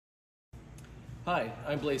Hi,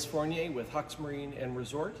 I'm Blaze Fournier with Hucks Marine and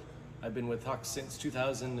Resort. I've been with Hucks since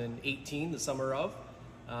 2018, the summer of.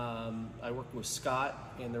 I work with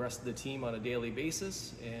Scott and the rest of the team on a daily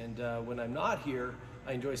basis, and when I'm not here,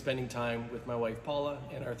 I enjoy spending time with my wife Paula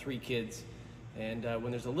and our 3 kids. And when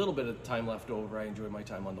there's a little bit of time left over, I enjoy my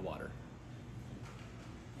time on the water.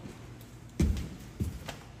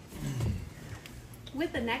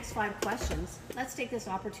 With the next 5 questions, let's take this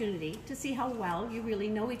opportunity to see how well you really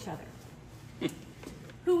know each other.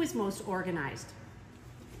 Who is most organized?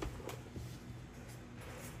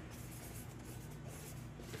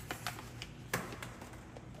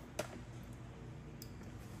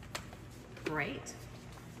 Great.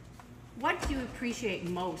 What do you appreciate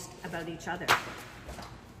most about each other?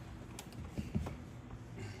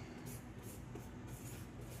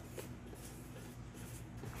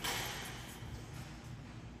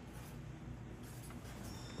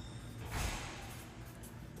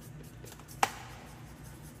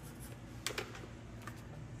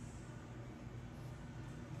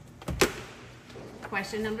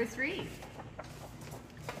 Question number 3.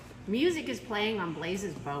 Music is playing on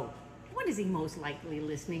Blaze's boat. What is he most likely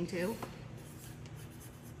listening to?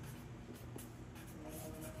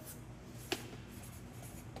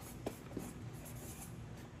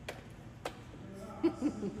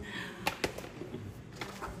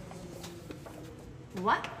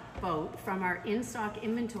 What boat from our in-stock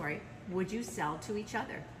inventory would you sell to each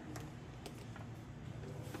other?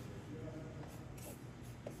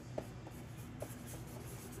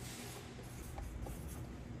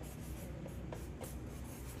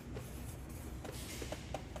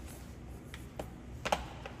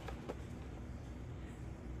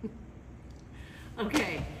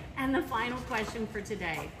 Okay, and the final question for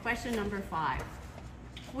today, question number 5.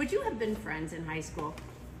 Would you have been friends in high school?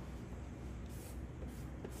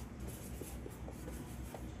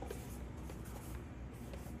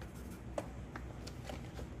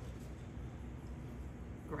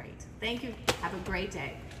 Great, thank you. Have a great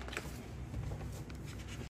day.